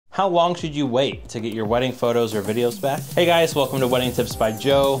How long should you wait to get your wedding photos or videos back? Hey guys, welcome to Wedding Tips by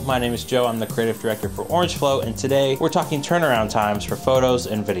Joe. My name is Joe, I'm the creative director for Orange Flow, and today we're talking turnaround times for photos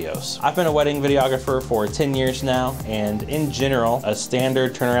and videos. I've been a wedding videographer for 10 years now, and in general, a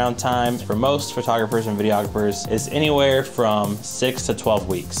standard turnaround time for most photographers and videographers is anywhere from 6 to 12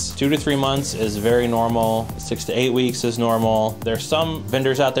 weeks. 2 to 3 months is very normal, 6 to 8 weeks is normal. There's some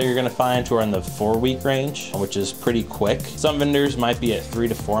vendors out there you're gonna find who are in the 4-week range, which is pretty quick. Some vendors might be at 3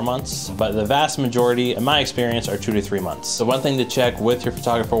 to 4 months, but the vast majority, in my experience, are 2 to 3 months. So one thing to check with your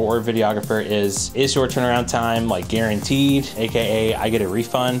photographer or videographer is your turnaround time like guaranteed, AKA I get a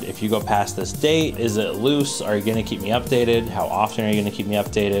refund if you go past this date? Is it loose? Are you gonna keep me updated? How often are you gonna keep me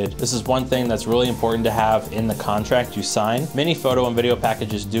updated? This is one thing that's really important to have in the contract you sign. Many photo and video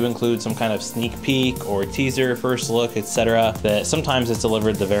packages do include some kind of sneak peek or teaser, first look, etc. that sometimes it's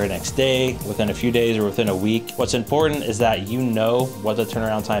delivered the very next day, within a few days, or within a week. What's important is that you know what the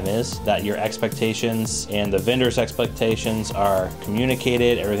turnaround time is, that your expectations and the vendor's expectations are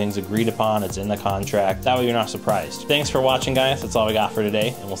communicated, everything's agreed upon, it's in the contract. That way you're not surprised. Thanks for watching, guys. That's all we got for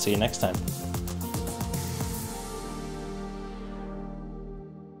today, and we'll see you next time.